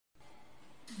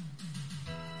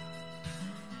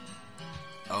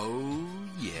Oh,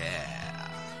 yeah.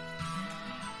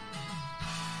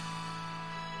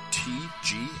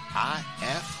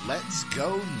 TGIF, let's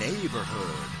go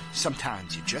neighborhood.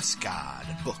 Sometimes you just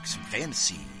gotta book some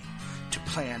fantasy to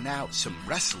plan out some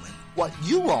wrestling, what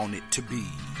you want it to be.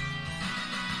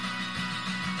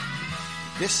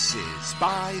 This is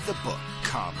By the Book.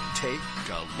 Come take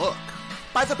a look.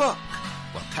 By the book.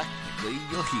 Well, technically,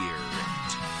 you'll hear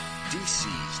it.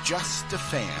 DC's just a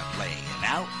fan laying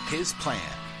out his plan.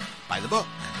 By the book.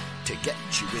 To get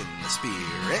you in the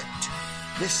spirit.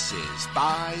 This is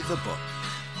By the Book.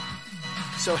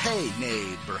 So hey,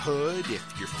 neighborhood, if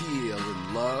you're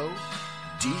feeling low,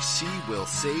 DC will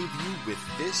save you with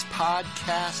this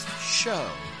podcast show.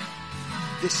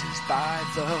 This is By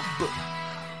the Book.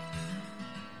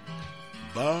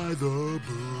 By the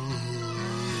Book.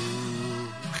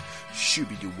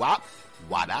 Shooby-doo-wop,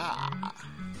 wada.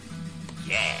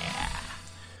 Yeah.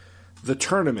 The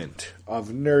Tournament of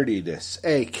Nerdiness,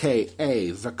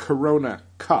 a.k.a. the Corona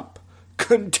Cup,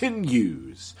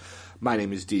 continues. My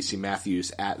name is DC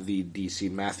Matthews at the DC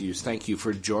Matthews. Thank you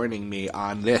for joining me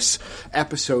on this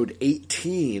episode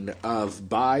 18 of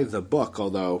By the Book,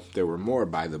 although there were more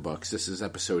By the Books. This is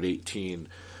episode 18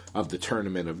 of the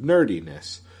Tournament of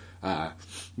Nerdiness,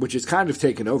 which is kind of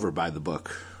taken over by the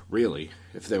book, really.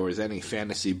 If there was any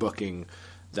fantasy booking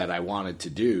that I wanted to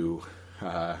do,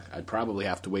 I'd probably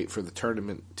have to wait for the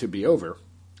tournament to be over.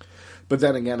 But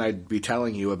then again, I'd be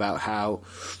telling you about how,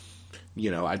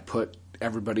 I'd put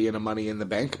everybody in a Money in the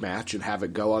Bank match and have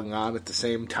it going on at the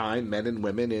same time, men and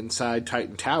women inside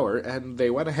Titan Tower, and they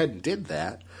went ahead and did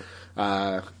that.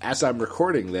 As I'm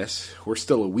recording this, we're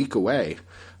still a week away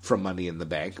from Money in the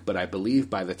Bank, but I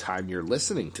believe by the time you're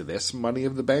listening to this, Money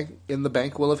in the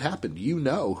Bank will have happened. You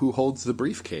know who holds the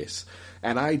briefcase,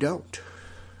 and I don't.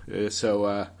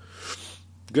 So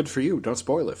good for you. Don't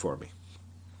spoil it for me.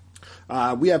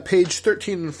 We have page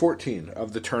 13 and 14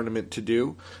 of the tournament to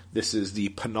do. This is the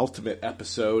penultimate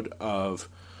episode of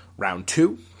round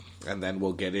 2, and then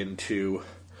we'll get into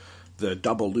the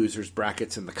double losers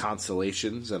brackets and the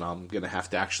consolations, and I'm going to have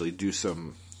to actually do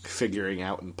some figuring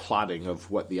out and plotting of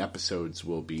what the episodes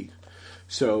will be.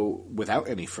 So, without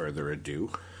any further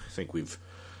ado, I think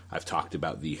I've talked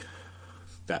about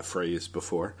that phrase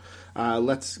before.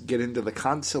 Let's get into the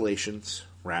consolations,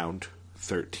 round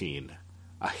 13.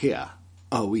 Ahia.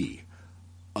 Aoi,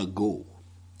 a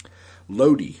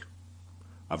Lodi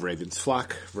of Raven's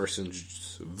Flock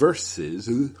versus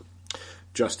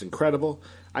Just Incredible.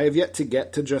 I have yet to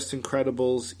get to Just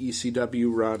Incredible's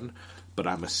ECW run, but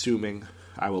I'm assuming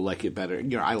I will like it better.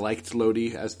 I liked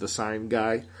Lodi as the sign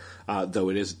guy, though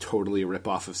it is totally a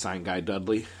ripoff of Sign Guy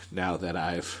Dudley now that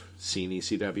I've seen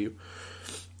ECW.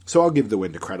 So I'll give the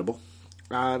win to Credible.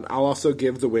 And I'll also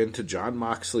give the win to Jon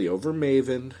Moxley over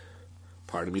Maven.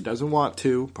 Part of me doesn't want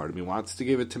to. Part of me wants to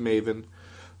give it to Maven.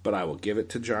 But I will give it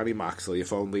to Johnny Moxley,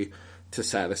 if only to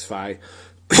satisfy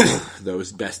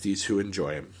those besties who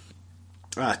enjoy him.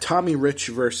 Tommy Rich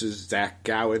versus Zach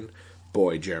Gowen.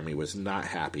 Boy, Jeremy was not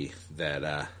happy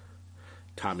that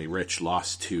Tommy Rich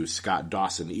lost to Scott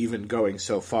Dawson, even going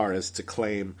so far as to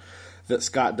claim that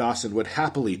Scott Dawson would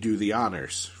happily do the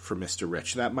honors for Mr.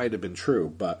 Rich. That might have been true,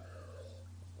 but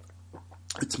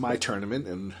it's my tournament,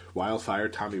 and Wildfire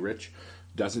Tommy Rich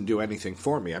doesn't do anything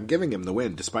for me. I'm giving him the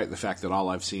win, despite the fact that all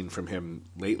I've seen from him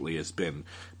lately has been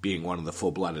being one of the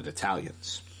full-blooded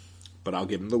Italians. But I'll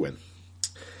give him the win.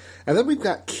 And then we've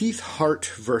got Keith Hart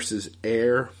versus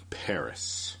Air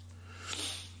Paris.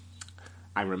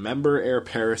 I remember Air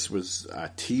Paris was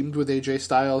teamed with AJ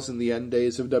Styles in the end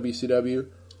days of WCW,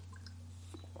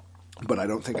 but I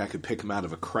don't think I could pick him out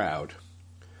of a crowd.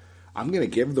 I'm going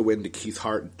to give the win to Keith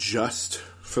Hart just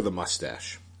for the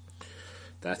mustache.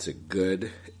 That's a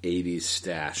good 80s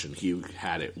stash, and he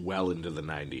had it well into the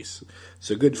 90s.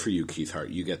 So good for you, Keith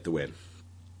Hart. You get the win.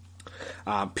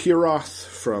 Pierroth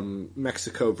from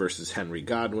Mexico versus Henry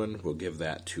Godwin. We'll give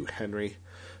that to Henry.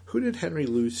 Who did Henry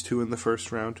lose to in the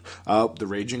first round? The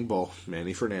Raging Bull,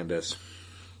 Manny Fernandez.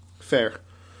 Fair.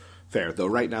 Though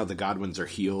right now the Godwins are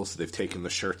heels. They've taken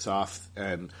the shirts off,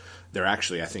 and they're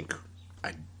actually, I think,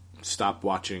 I stopped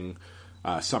watching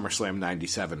SummerSlam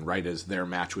 97 right as their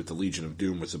match with the Legion of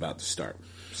Doom was about to start.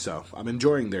 So I'm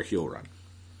enjoying their heel run.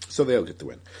 So they'll get the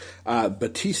win.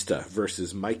 Batista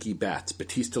versus Mikey Batts.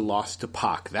 Batista lost to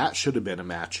Pac. That should have been a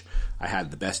match I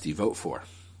had the bestie vote for,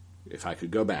 if I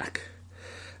could go back.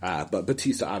 But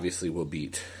Batista obviously will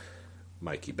beat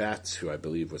Mikey Batts, who I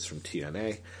believe was from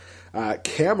TNA.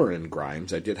 Cameron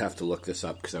Grimes, I did have to look this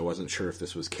up because I wasn't sure if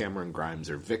this was Cameron Grimes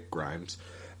or Vic Grimes,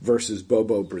 versus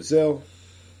Bobo Brazil.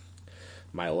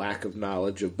 My lack of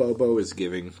knowledge of Bobo is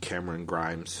giving Cameron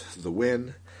Grimes the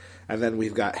win. And then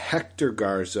we've got Hector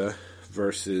Garza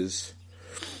versus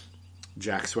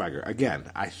Jack Swagger. Again,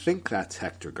 I think that's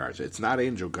Hector Garza. It's not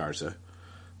Angel Garza,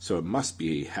 so it must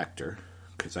be Hector,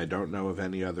 because I don't know of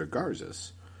any other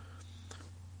Garzas.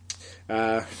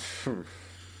 I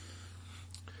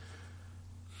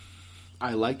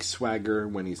like Swagger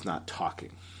when he's not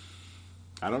talking.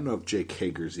 I don't know if Jake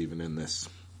Hager's even in this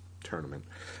tournament,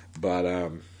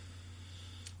 but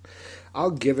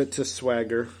I'll give it to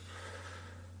Swagger.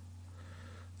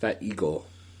 That eagle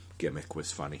gimmick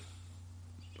was funny.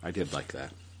 I did like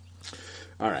that.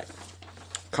 All right.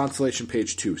 Consolation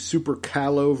page 2. Super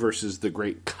Kalo versus the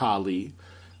Great Khali.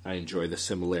 I enjoy the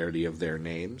similarity of their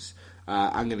names.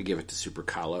 I'm going to give it to Super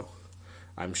Kalo.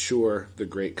 I'm sure the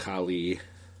Great Khali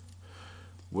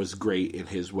was great in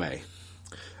his way.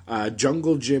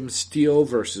 Jungle Jim Steele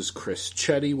versus Chris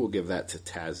Chetty. We'll give that to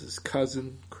Taz's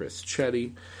cousin, Chris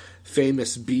Chetty.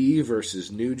 Famous B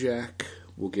versus New Jack.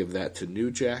 We'll give that to New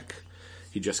Jack.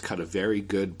 He just cut a very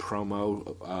good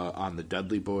promo on the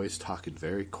Dudley Boys, talking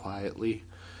very quietly.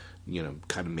 You know,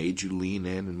 kind of made you lean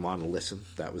in and want to listen.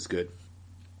 That was good.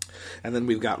 And then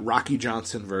we've got Rocky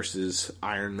Johnson versus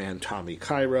Iron Man Tommy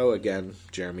Cairo. Again,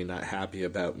 Jeremy not happy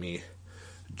about me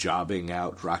jobbing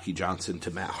out Rocky Johnson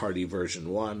to Matt Hardy version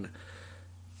 1.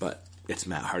 But it's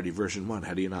Matt Hardy version 1.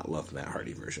 How do you not love Matt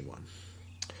Hardy version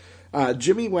 1?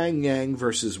 Jimmy Wang Yang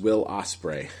versus Will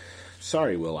Ospreay.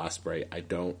 Sorry, Will Ospreay. I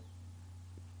don't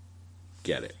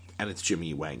get it. And it's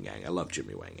Jimmy Wang Yang. I love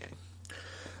Jimmy Wang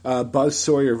Yang. Buzz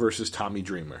Sawyer versus Tommy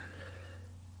Dreamer.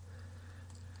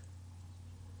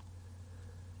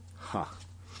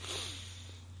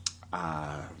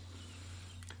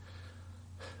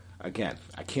 Again,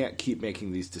 I can't keep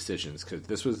making these decisions because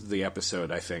this was the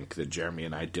episode, I think, that Jeremy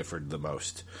and I differed the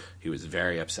most. He was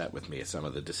very upset with me at some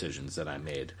of the decisions that I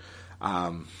made.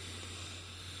 I'm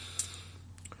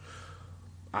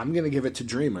going to give it to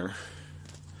Dreamer,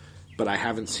 but I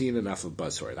haven't seen enough of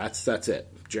Buzz Sawyer. That's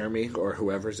it. Jeremy, or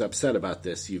whoever's upset about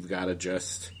this, you've got to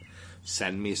just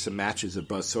send me some matches of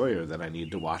Buzz Sawyer that I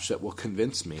need to watch that will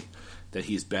convince me that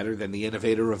he's better than the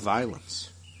Innovator of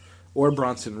Violence. Or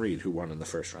Bronson Reed, who won in the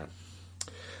first round.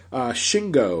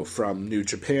 Shingo from New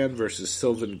Japan versus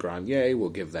Sylvain Grenier. We'll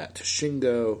give that to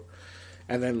Shingo.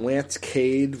 And then Lance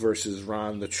Cade versus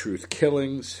Ron the Truth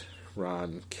Killings.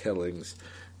 Ron Killings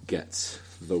gets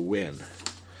the win.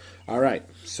 All right,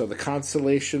 so the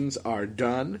consolations are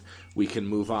done. We can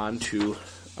move on to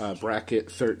bracket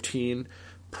 13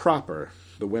 proper,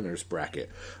 the winner's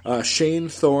bracket. Shane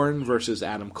Thorne versus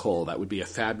Adam Cole. That would be a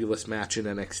fabulous match in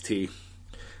NXT.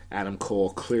 Adam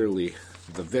Cole clearly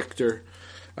the victor.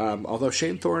 Although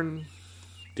Shane Thorne,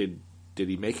 did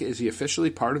he make it? Is he officially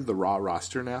part of the Raw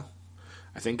roster now?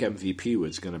 I think MVP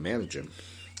was going to manage him.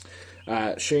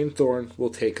 Shane Thorne will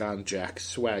take on Jack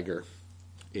Swagger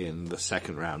in the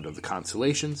second round of the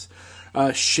consolations.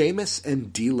 Sheamus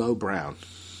and D'Lo Brown.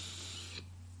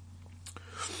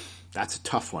 That's a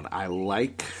tough one. I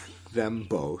like them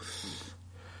both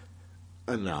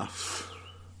enough.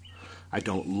 I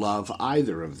don't love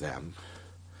either of them.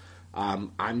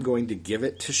 I'm going to give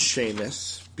it to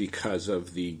Sheamus because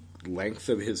of the length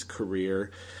of his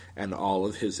career and all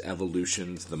of his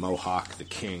evolutions, the Mohawk, the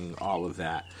King, all of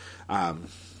that.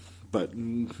 But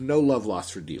no love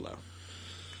lost for D'Lo.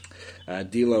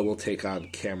 D'Lo will take on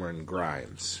Cameron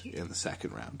Grimes in the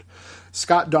second round.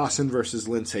 Scott Dawson versus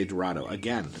Lince Dorado.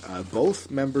 Again, both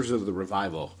members of the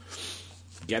Revival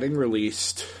getting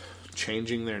released,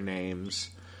 changing their names.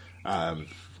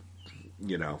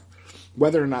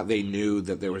 Whether or not they knew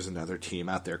that there was another team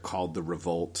out there called the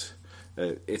Revolt,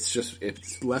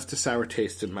 it's left a sour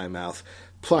taste in my mouth.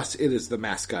 Plus, it is the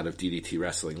mascot of DDT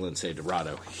Wrestling, Lince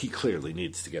Dorado. He clearly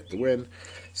needs to get the win.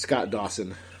 Scott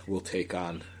Dawson will take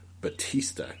on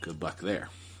Batista. Good luck there.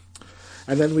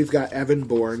 And then we've got Evan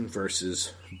Bourne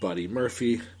versus Buddy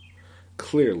Murphy.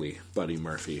 Clearly, Buddy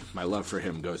Murphy. My love for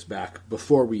him goes back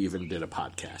before we even did a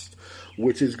podcast,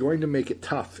 which is going to make it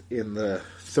tough in the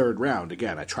third round.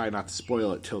 Again, I try not to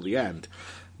spoil it till the end,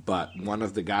 but one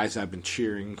of the guys I've been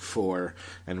cheering for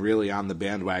and really on the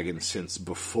bandwagon since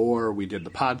before we did the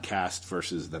podcast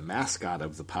versus the mascot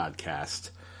of the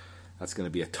podcast, that's going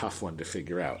to be a tough one to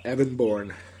figure out. Evan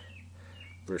Bourne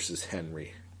versus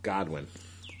Henry Godwin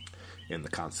in the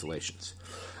consolations.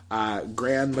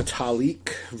 Gran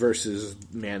Metalik versus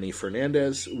Manny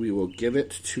Fernandez. We will give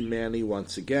it to Manny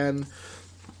once again.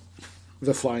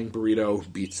 The Flying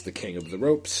Burrito beats the King of the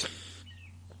Ropes.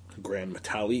 Gran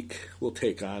Metalik will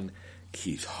take on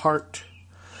Keith Hart.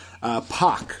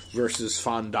 Pac versus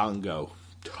Fandango.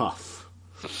 Tough.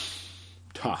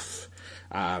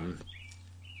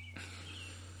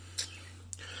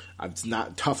 It's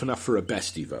not tough enough for a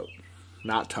bestie vote.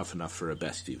 Not tough enough for a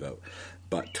bestie vote,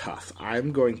 but tough.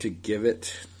 I'm going to give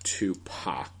it to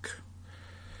Pac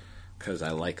because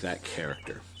I like that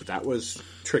character. But that was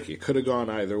tricky. It could have gone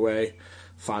either way.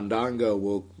 Fandango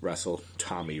will wrestle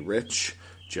Tommy Rich.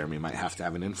 Jeremy might have to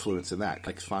have an influence in that,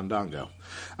 like Fandango.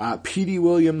 Petey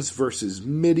Williams versus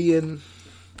Midian.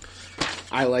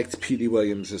 I liked Petey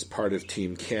Williams as part of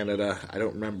Team Canada. I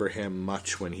don't remember him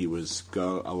much when he was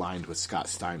aligned with Scott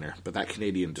Steiner, but that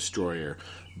Canadian Destroyer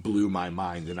blew my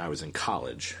mind, and I was in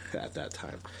college at that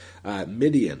time.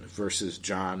 Midian versus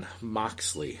John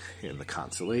Moxley in the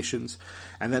Consolations.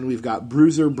 And then we've got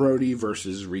Bruiser Brody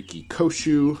versus Riki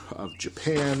Koshu of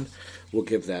Japan. We'll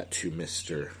give that to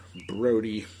Mr.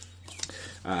 Brody.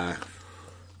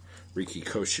 Riki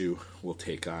Koshu will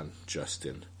take on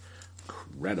Justin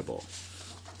Credible.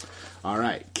 All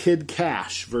right, Kid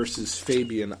Cash versus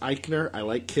Fabian Eichner. I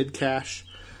like Kid Cash.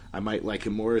 I might like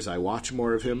him more as I watch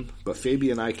more of him, but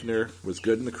Fabian Eichner was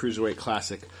good in the Cruiserweight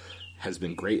Classic, has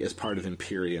been great as part of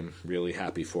Imperium. Really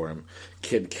happy for him.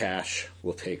 Kid Cash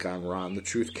will take on Ron the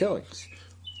Truth Killings.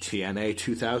 TNA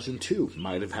 2002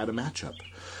 might have had a matchup.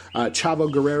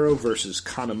 Chavo Guerrero versus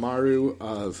Kanemaru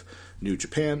of New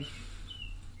Japan.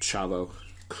 Chavo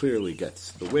clearly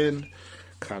gets the win.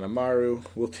 Kanemaru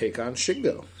will take on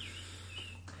Shingo.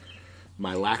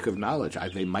 My lack of knowledge.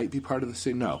 They might be part of the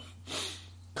same. No.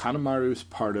 Kanemaru's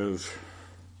part of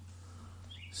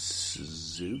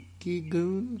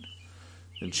Suzuki-gun,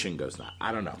 and Shingo's not.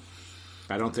 I don't know.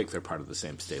 I don't think they're part of the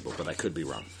same stable, but I could be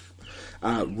wrong.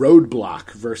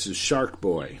 Roadblock versus Shark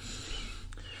Boy.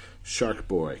 Shark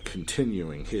Boy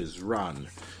continuing his run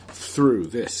through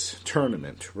this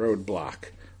tournament.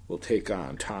 Roadblock will take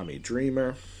on Tommy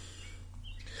Dreamer.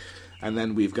 And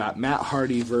then we've got Matt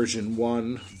Hardy version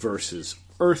 1 versus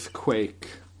Earthquake.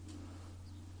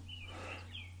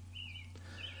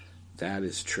 That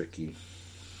is tricky.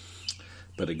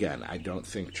 But again, I don't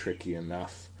think tricky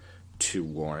enough to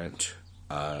warrant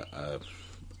a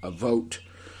vote.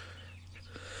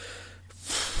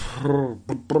 It's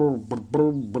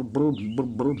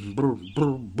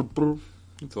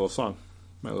a little song.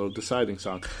 My little deciding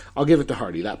song. I'll give it to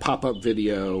Hardy. That pop-up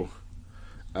video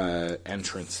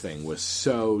entrance thing was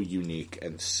so unique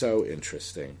and so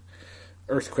interesting.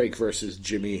 Earthquake versus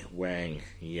Jimmy Wang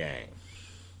Yang.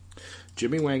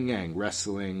 Jimmy Wang Yang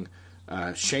wrestling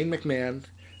Shane McMahon,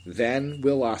 then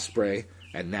Will Ospreay,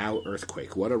 and now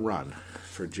Earthquake. What a run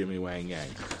for Jimmy Wang Yang.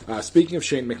 Speaking of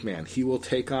Shane McMahon, he will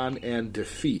take on and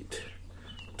defeat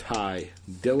Ty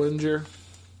Dillinger.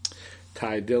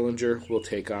 Ty Dillinger will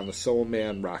take on the Soul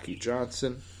Man, Rocky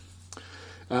Johnson.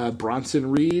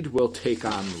 Bronson Reed will take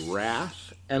on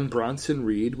Wrath, and Bronson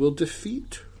Reed will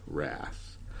defeat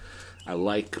Wrath. I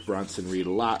like Bronson Reed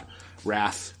a lot.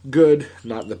 Wrath, good,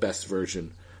 not the best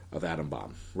version of Adam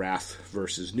Bomb. Wrath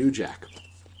versus New Jack.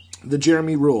 The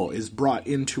Jeremy rule is brought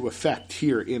into effect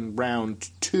here in round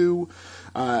 2.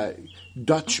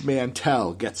 Dutch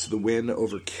Mantel gets the win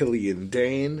over Killian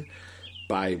Dane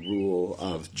by rule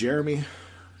of Jeremy.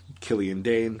 Killian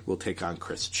Dane will take on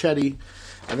Chris Chetty.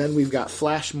 And then we've got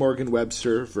Flash Morgan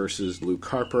Webster versus Luke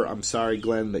Harper. I'm sorry,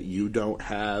 Glenn, that you don't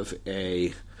have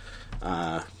a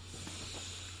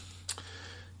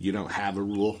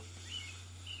rule.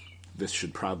 This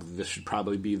should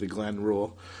probably be the Glenn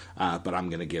rule, but I'm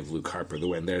going to give Luke Harper the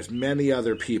win. There's many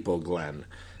other people, Glenn,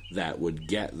 that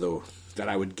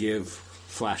I would give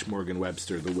Flash Morgan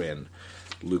Webster the win.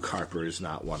 Luke Harper is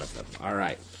not one of them. All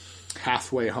right,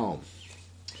 halfway home.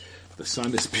 The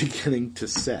sun is beginning to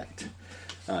set.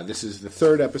 This is the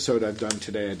third episode I've done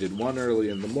today. I did one early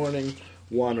in the morning,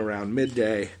 one around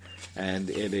midday, and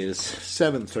it is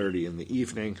 7:30 in the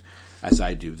evening as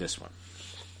I do this one.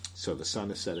 So the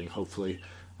sun is setting. Hopefully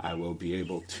I will be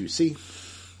able to see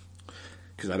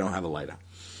because I don't have a light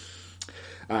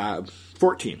on.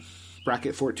 14.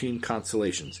 Bracket 14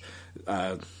 consolations.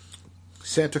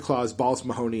 Santa Claus, Balls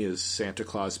Mahoney is Santa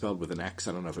Claus spelled with an X.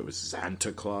 I don't know if it was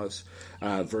Santa Claus.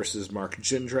 Versus Mark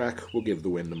Jindrak. We'll give the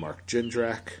win to Mark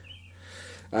Jindrak.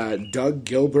 Doug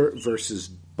Gilbert versus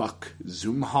Buck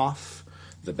Zumhoff.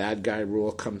 The bad guy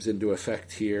rule comes into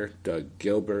effect here. Doug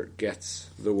Gilbert gets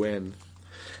the win.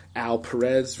 Al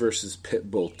Perez versus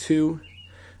Pitbull 2.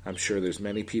 I'm sure there's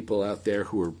many people out there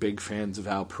who are big fans of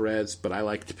Al Perez, but I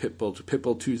liked Pitbull.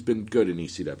 Pitbull 2's been good in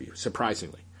ECW,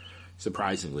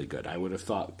 surprisingly good. I would have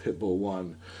thought Pitbull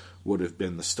 1 would have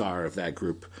been the star of that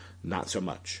group. Not so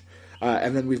much.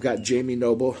 And then we've got Jamie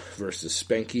Noble versus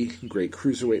Spanky. Great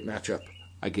cruiserweight matchup.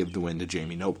 I give the win to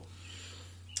Jamie Noble.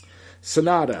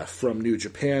 Sonata from New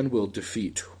Japan will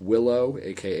defeat Willow,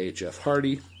 a.k.a. Jeff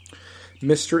Hardy.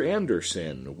 Mr.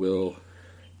 Anderson will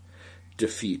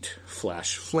defeat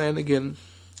Flash Flanagan.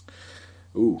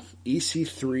 Ooh,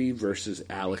 EC3 versus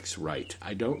Alex Wright.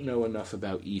 I don't know enough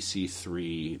about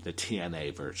EC3, the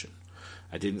TNA version.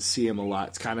 I didn't see him a lot.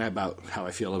 It's kind of about how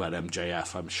I feel about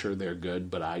MJF. I'm sure they're good,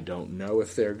 but I don't know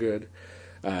if they're good.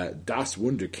 Das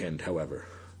Wunderkind, however,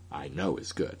 I know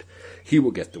is good. He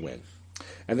will get the win.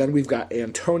 And then we've got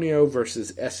Antonio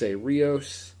versus S.A.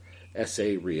 Rios.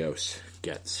 S.A. Rios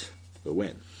gets the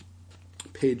win.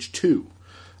 Page 2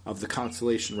 of the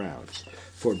consolation rounds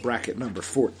for bracket number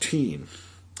 14.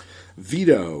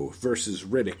 Vito versus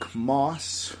Riddick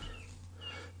Moss.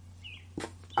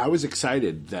 I was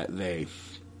excited that they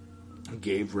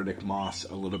gave Riddick Moss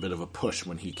a little bit of a push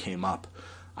when he came up.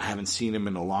 I haven't seen him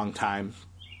in a long time.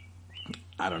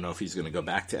 I don't know if he's going to go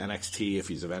back to NXT, if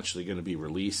he's eventually going to be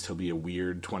released. He'll be a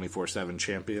weird 24/7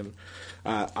 champion.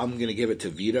 I'm going to give it to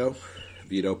Vito.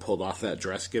 Vito pulled off that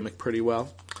dress gimmick pretty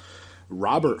well.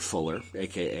 Robert Fuller,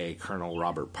 a.k.a. Colonel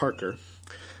Robert Parker,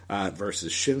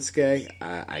 versus Shinsuke.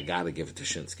 I got to give it to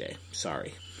Shinsuke.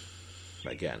 Sorry.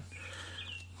 Again,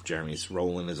 Jeremy's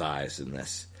rolling his eyes in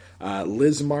this.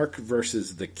 Liz Mark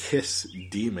versus the Kiss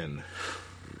Demon.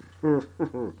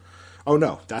 Oh,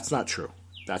 no, that's not true.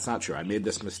 That's not true. I made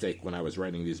this mistake when I was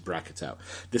writing these brackets out.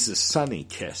 This is Sonny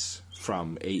Kiss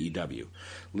from AEW.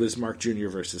 Liz Mark Jr.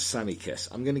 versus Sonny Kiss.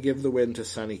 I'm going to give the win to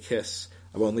Sonny Kiss.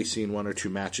 I've only seen 1 or 2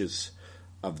 matches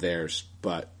of theirs,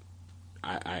 but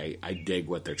I dig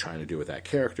what they're trying to do with that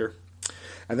character.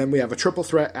 And then we have a triple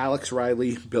threat, Alex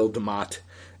Riley, Bill DeMott,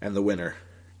 and the winner,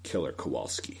 Killer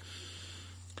Kowalski.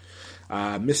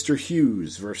 Mr.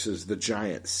 Hughes versus the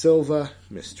Giant Silva.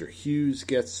 Mr. Hughes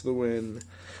gets the win.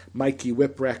 Mikey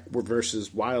Whipwreck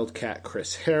versus Wildcat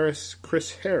Chris Harris.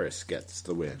 Chris Harris gets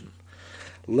the win.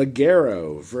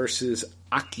 Ligero versus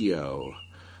Akio.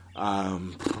 I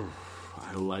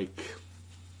like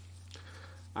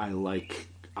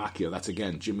Akio. That's,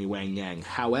 again, Jimmy Wang Yang.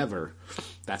 However,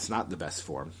 that's not the best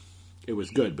form. It was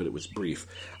good, but it was brief.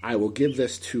 I will give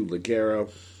this to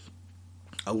Ligero.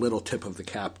 A little tip of the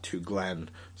cap to Glenn.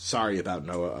 Sorry about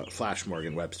Noah Flash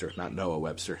Morgan Webster, not Noah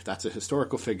Webster. That's a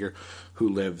historical figure who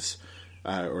lives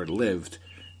or lived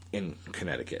in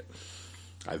Connecticut.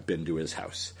 I've been to his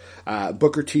house.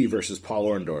 Booker T versus Paul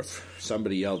Orndorff.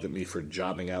 Somebody yelled at me for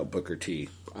jobbing out Booker T.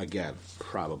 Again,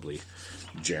 probably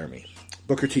Jeremy.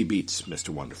 Booker T beats Mr.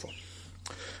 Wonderful.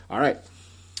 All right,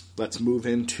 let's move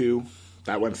into...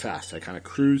 That went fast. I kind of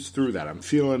cruised through that.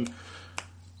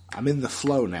 I'm in the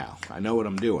flow now. I know what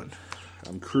I'm doing.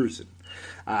 I'm cruising.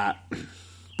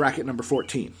 Bracket number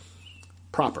 14.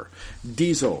 Proper.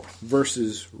 Diesel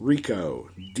versus Rico.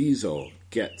 Diesel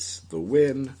gets the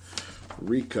win.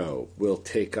 Rico will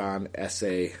take on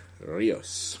S.A.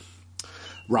 Rios.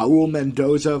 Raul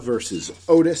Mendoza versus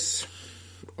Otis.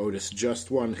 Otis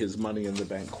just won his Money in the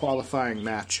Bank qualifying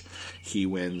match. He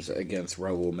wins against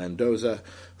Raul Mendoza,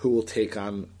 who will take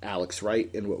on Alex Wright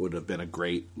in what would have been a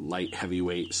great light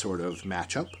heavyweight sort of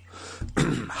matchup.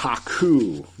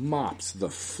 Haku mops the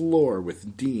floor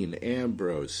with Dean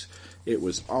Ambrose. It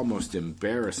was almost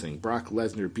embarrassing. Brock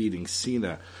Lesnar beating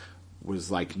Cena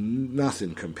was like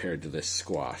nothing compared to this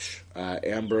squash.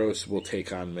 Ambrose will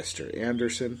take on Mr.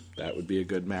 Anderson. That would be a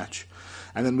good match.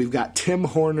 And then we've got Tim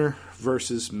Horner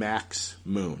versus Max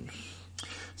Moon.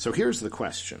 So here's the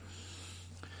question.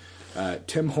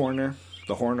 Tim Horner,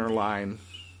 the Horner line,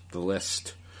 the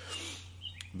list.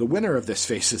 The winner of this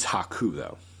faces Haku,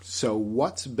 though. So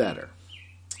what's better?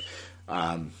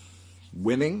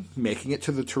 Winning, making it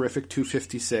to the terrific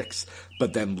 256,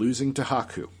 but then losing to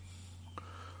Haku.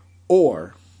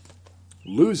 Or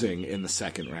losing in the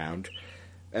second round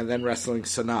and then wrestling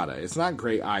Sonata. It's not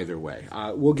great either way.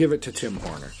 We'll give it to Tim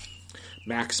Horner.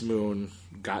 Max Moon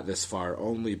got this far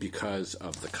only because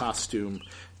of the costume.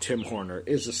 Tim Horner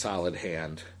is a solid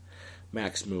hand.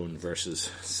 Max Moon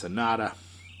versus Sonata.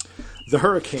 The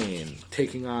Hurricane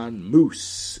taking on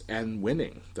Moose and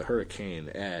winning. The Hurricane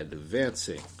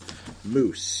advancing.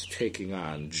 Moose taking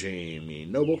on Jamie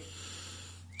Noble.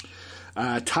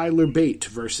 Tyler Bate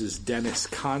versus Dennis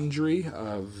Condrey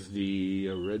of the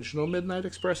original Midnight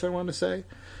Express, I want to say.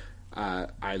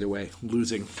 Either way,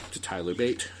 losing to Tyler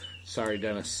Bate. Sorry,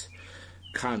 Dennis.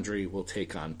 Condrey will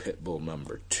take on Pitbull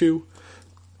number 2.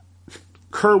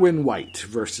 Kerwin White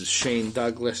versus Shane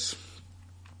Douglas.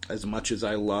 As much as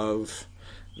I love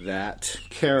that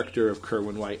character of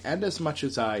Kerwin White, and as much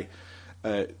as I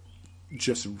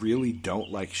just really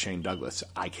don't like Shane Douglas,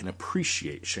 I can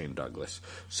appreciate Shane Douglas.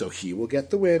 So he will get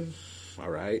the win. All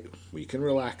right, we can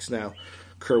relax now.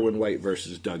 Kerwin White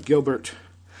versus Doug Gilbert.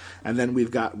 And then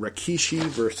we've got Rikishi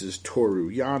versus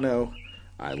Toru Yano.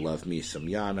 I love me some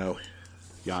Yano.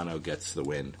 Yano gets the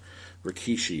win.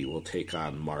 Rikishi will take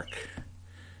on Mark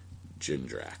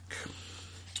Jindrak.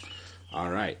 All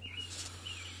right.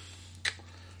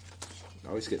 I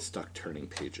always get stuck turning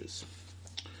pages.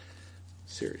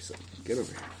 Seriously, get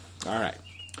over here. All right.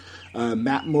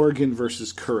 Matt Morgan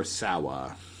versus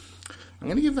Kurosawa. I'm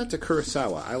going to give that to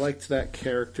Kurosawa. I liked that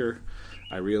character.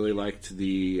 I really liked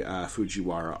the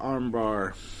Fujiwara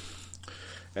armbar.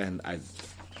 And I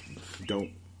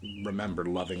don't remember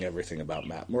loving everything about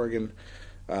Matt Morgan.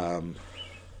 Not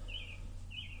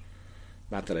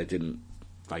that I didn't,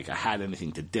 I had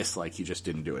anything to dislike. He just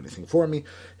didn't do anything for me.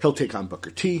 He'll take on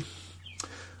Booker T.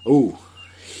 Ooh,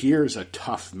 here's a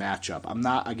tough matchup.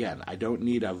 I don't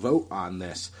need a vote on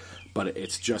this, but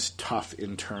it's just tough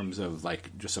in terms of,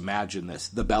 just imagine this.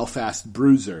 The Belfast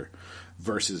Bruiser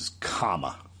versus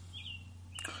Kama.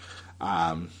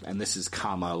 And this is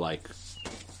Kama,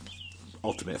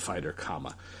 Ultimate Fighter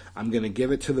Kama. I'm going to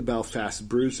give it to the Belfast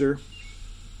Bruiser,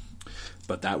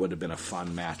 but that would have been a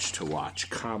fun match to watch.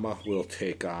 Kama will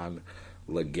take on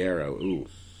Ligero. Ooh,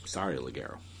 sorry,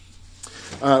 Ligero.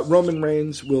 Roman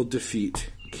Reigns will defeat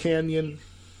Kanyon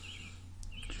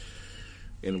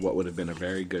in what would have been a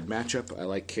very good matchup. I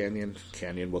like Kanyon.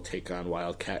 Kanyon will take on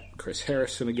Wildcat Chris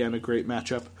Harrison. Again, a great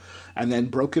matchup. And then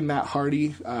Broken Matt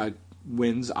Hardy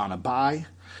wins on a bye.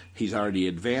 He's already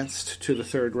advanced to the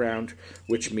third round,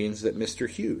 which means that Mr.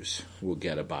 Hughes will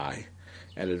get a bye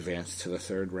and advance to the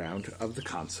third round of the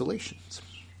Consolations.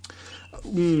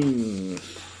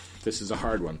 This is a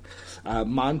hard one.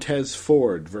 Montez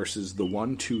Ford versus the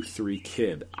 1-2-3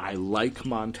 Kid. I like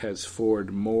Montez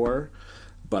Ford more,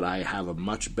 but I have a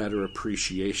much better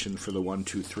appreciation for the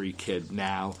 1-2-3 Kid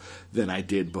now than I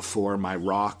did before my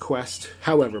Raw quest.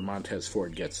 However, Montez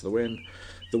Ford gets the win.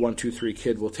 The 1-2-3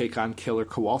 Kid will take on Killer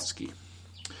Kowalski.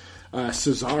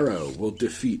 Cesaro will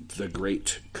defeat the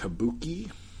Great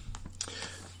Kabuki.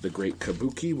 The Great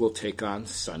Kabuki will take on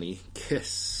Sonny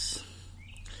Kiss.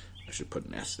 I should put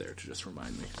an S there to just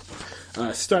remind me.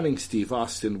 Stunning Steve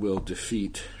Austin will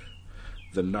defeat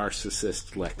the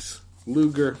Narcissist Lex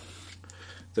Luger.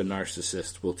 The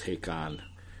Narcissist will take on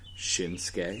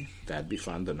Shinsuke. That'd be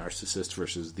fun. The Narcissist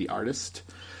versus the Artist.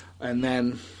 And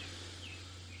then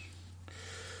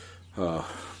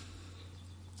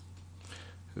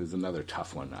there's another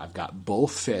tough one. I've got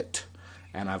Bullfit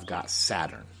and I've got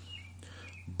Saturn.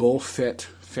 Bullfit,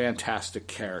 fantastic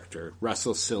character.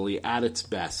 Wrestle silly at its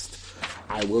best.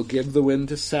 I will give the win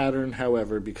to Saturn,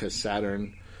 however, because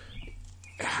Saturn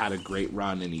had a great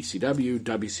run in ECW.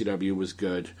 WCW was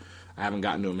good. I haven't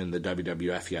gotten to him in the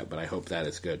WWF yet, but I hope that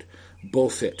is good.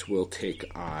 Bullfit will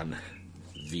take on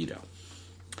Vito.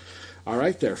 All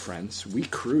right there, friends. We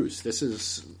cruise. This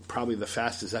is probably the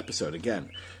fastest episode. Again,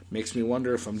 makes me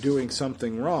wonder if I'm doing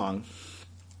something wrong.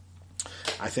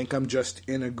 I think I'm just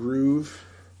in a groove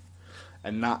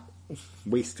and not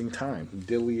wasting time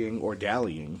dillying or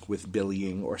dallying with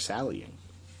Billying or Sallying.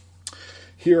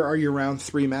 Here are your round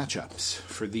 3 matchups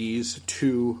for these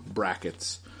 2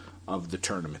 brackets of the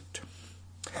tournament.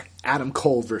 Adam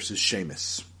Cole versus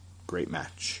Sheamus. Great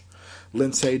match.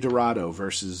 Lince Dorado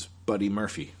versus Buddy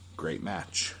Murphy. Great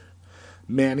match.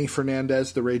 Manny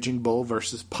Fernandez, the Raging Bull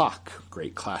versus Pac.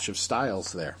 Great clash of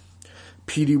styles there.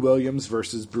 Petey Williams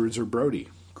versus Bruiser Brody.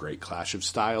 Great clash of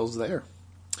styles there.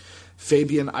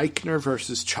 Fabian Eichner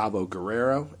versus Chavo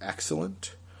Guerrero.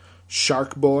 Excellent.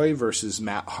 Shark Boy versus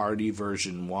Matt Hardy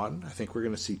version 1. I think we're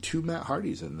going to see 2 Matt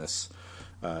Hardys in this,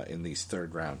 in these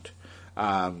third round.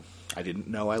 I didn't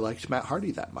know I liked Matt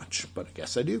Hardy that much, but I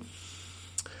guess I do.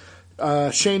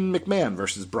 Shane McMahon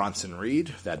versus Bronson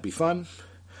Reed. That'd be fun.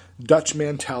 Dutch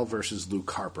Mantel versus Luke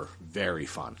Harper. Very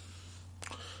fun.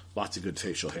 Lots of good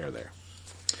facial hair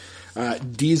there.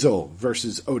 Diesel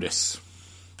versus Otis.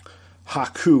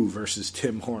 Haku versus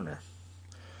Tim Horner.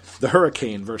 The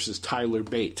Hurricane versus Tyler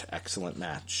Bate. Excellent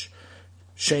match.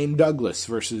 Shane Douglas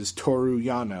versus Toru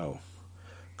Yano.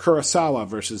 Kurosawa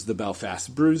versus the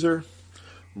Belfast Bruiser.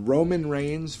 Roman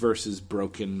Reigns versus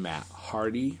Broken Matt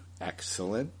Hardy.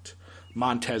 Excellent.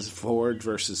 Montez Ford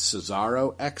versus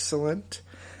Cesaro. Excellent.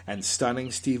 And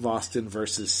Stunning Steve Austin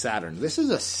versus Saturn. This is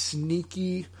a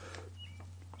sneaky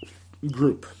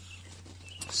group.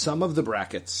 Some of the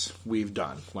brackets we've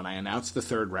done, when I announced the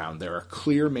third round, there are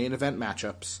clear main event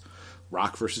matchups.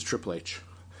 Rock versus Triple H.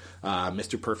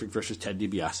 Mr. Perfect versus Ted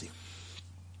DiBiase.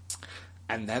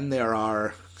 And then there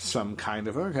are some kind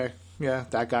of, okay, yeah,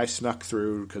 that guy snuck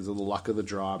through because of the luck of the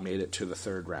draw, made it to the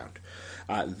third round.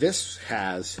 This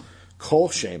has Cole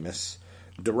Sheamus,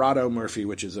 Dorado Murphy,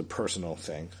 which is a personal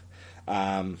thing.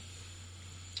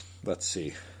 Let's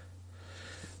see.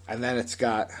 And then it's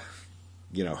got,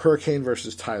 Hurricane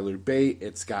versus Tyler Bate.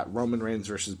 It's got Roman Reigns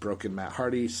versus Broken Matt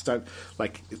Hardy.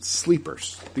 It's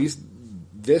sleepers.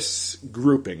 this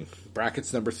grouping,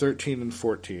 brackets number 13 and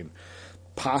 14,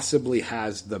 possibly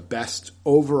has the best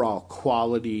overall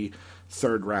quality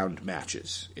third round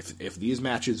matches. If these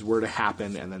matches were to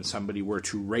happen and then somebody were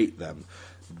to rate them,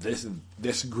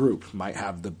 this group might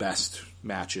have the best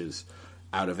matches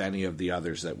out of any of the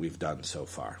others that we've done so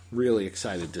far. Really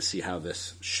excited to see how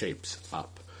this shapes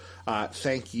up.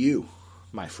 Thank you,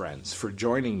 my friends, for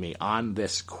joining me on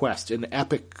this quest, an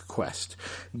epic quest,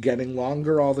 getting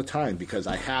longer all the time because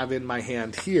I have in my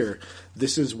hand here,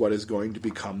 this is what is going to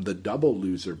become the double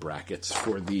loser brackets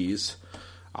for these.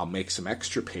 I'll make some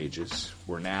extra pages.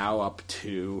 We're now up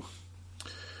to,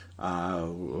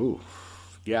 we're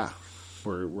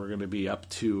going to be up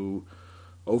to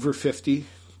over 50,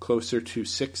 closer to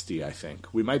 60, I think.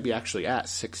 We might be actually at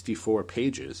 64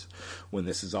 pages when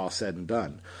this is all said and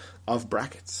done of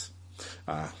brackets.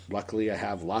 Luckily, I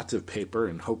have lots of paper,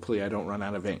 and hopefully I don't run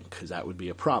out of ink, because that would be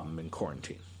a problem in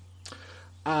quarantine.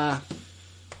 My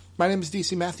name is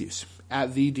DC Matthews,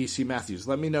 at the DC Matthews.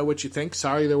 Let me know what you think.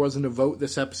 Sorry there wasn't a vote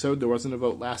this episode. There wasn't a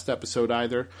vote last episode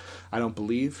either, I don't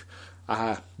believe.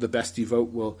 The bestie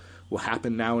vote will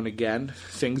happen now and again.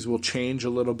 Things will change a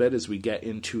little bit as we get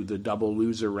into the double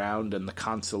loser round and the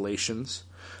consolations.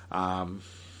 But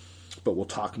we'll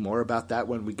talk more about that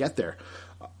when we get there.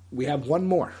 We have one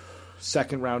more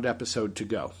second round episode to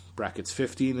go. Brackets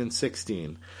 15 and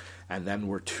 16. And then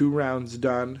we're 2 rounds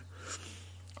done,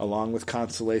 along with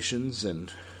consolations,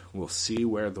 and we'll see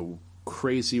where the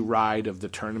crazy ride of the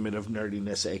Tournament of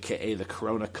Nerdiness, a.k.a. the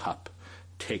Corona Cup,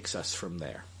 takes us from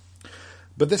there.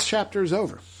 But this chapter is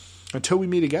over. Until we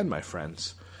meet again, my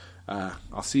friends,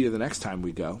 I'll see you the next time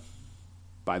we go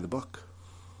by the book.